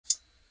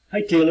Hi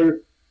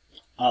Taylor,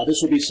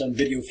 this will be some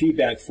video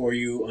feedback for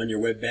you on your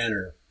web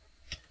banner.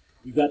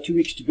 You've got 2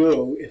 weeks to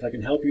go. If I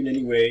can help you in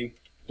any way,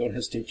 don't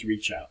hesitate to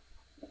reach out.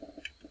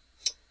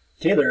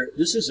 Taylor,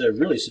 this is a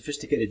really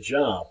sophisticated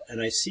job,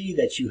 and I see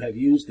that you have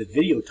used the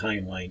video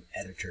timeline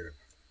editor.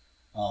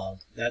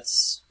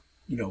 That's,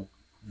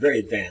 very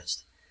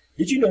advanced.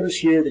 Did you notice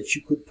here that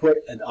you could put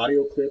an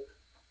audio clip?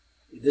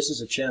 This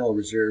is a channel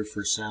reserved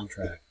for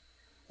soundtrack.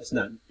 It's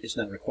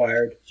not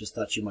required. Just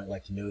thought you might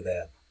like to know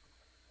that.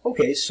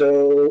 Okay,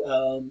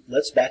 so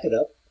let's back it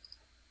up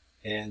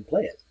and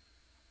play it.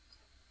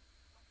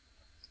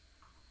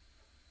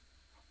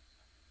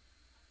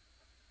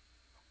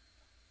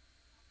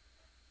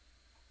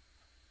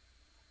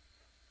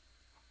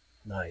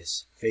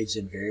 Nice. Fades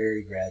in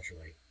very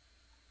gradually.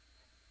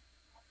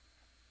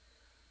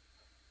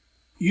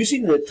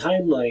 Using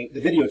the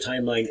video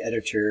timeline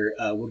editor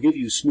will give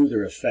you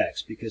smoother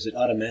effects because it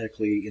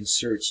automatically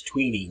inserts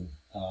tweening.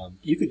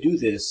 You could do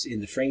this in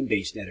the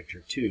frame-based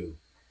editor too,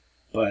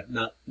 but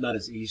not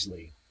as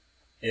easily.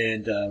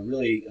 And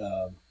really,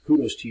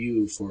 kudos to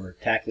you for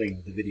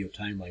tackling the video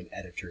timeline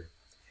editor.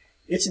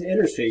 It's an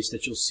interface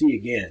that you'll see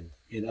again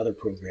in other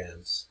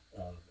programs.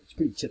 It's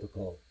pretty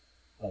typical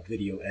of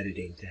video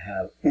editing to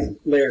have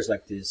layers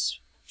like this,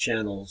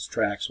 channels,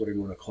 tracks, whatever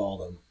you want to call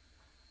them,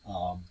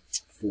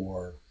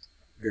 for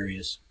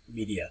various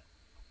media.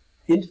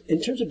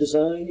 In terms of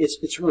design,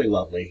 it's really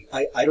lovely.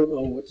 I don't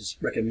know what to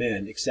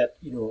recommend,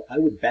 except, I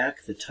would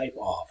back the type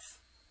off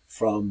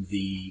from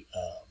the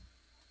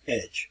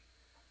edge.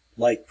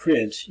 Like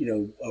print,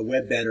 a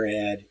web banner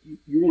ad,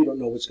 you really don't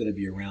know what's going to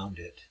be around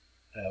it,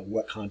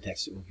 what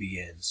context it will be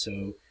in.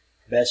 So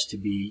best to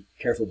be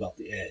careful about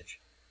the edge.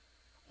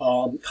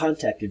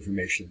 Contact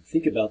information,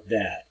 think about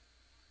that.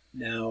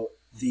 Now,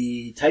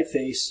 the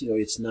typeface,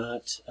 it's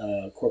not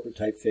a corporate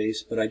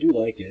typeface, but I do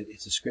like it.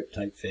 It's a script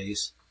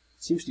typeface.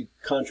 It seems to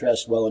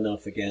contrast well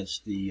enough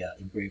against the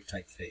engraved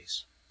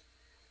typeface.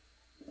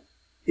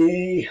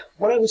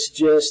 What I would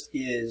suggest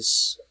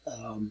is,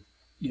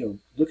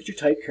 look at your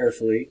type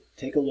carefully.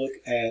 Take a look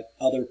at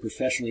other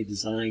professionally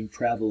designed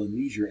travel and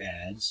leisure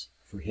ads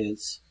for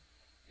hints,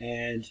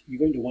 and you're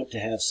going to want to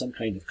have some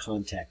kind of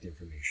contact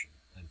information,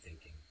 I'm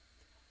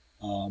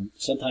thinking.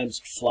 Sometimes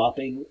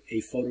flopping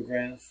a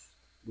photograph,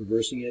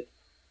 reversing it,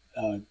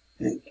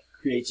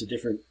 creates a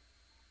different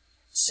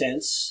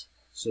sense.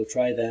 So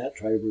try that.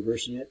 Try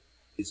reversing it.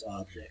 These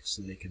objects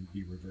so they can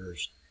be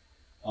reversed.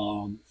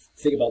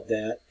 Think about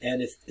that.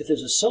 And if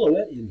there's a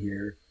silhouette in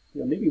here,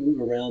 maybe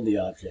move around the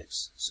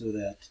objects so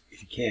that,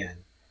 if you can,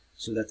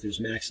 so that there's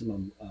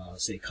maximum,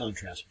 say,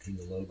 contrast between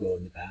the logo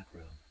and the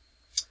background.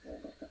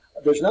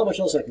 There's not much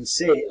else I can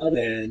say other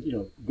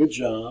than, good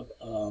job.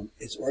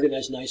 It's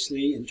organized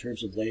nicely in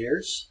terms of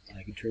layers.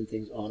 I can turn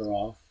things on or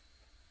off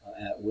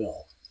at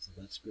will, so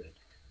that's good.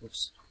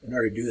 In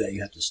order to do that,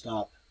 you have to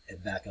stop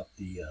and back up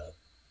the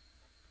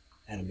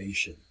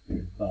animation,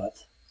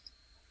 but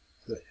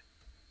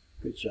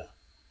good job.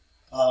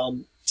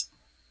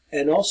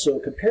 And also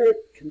compare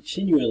it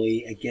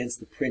continually against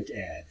the print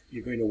ad.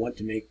 You're going to want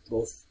to make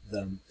both of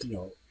them,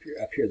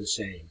 appear the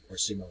same or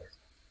similar.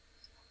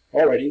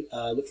 Alrighty,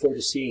 I look forward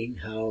to seeing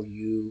how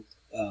you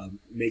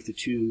make the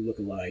two look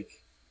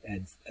alike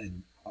and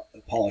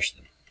polish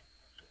them.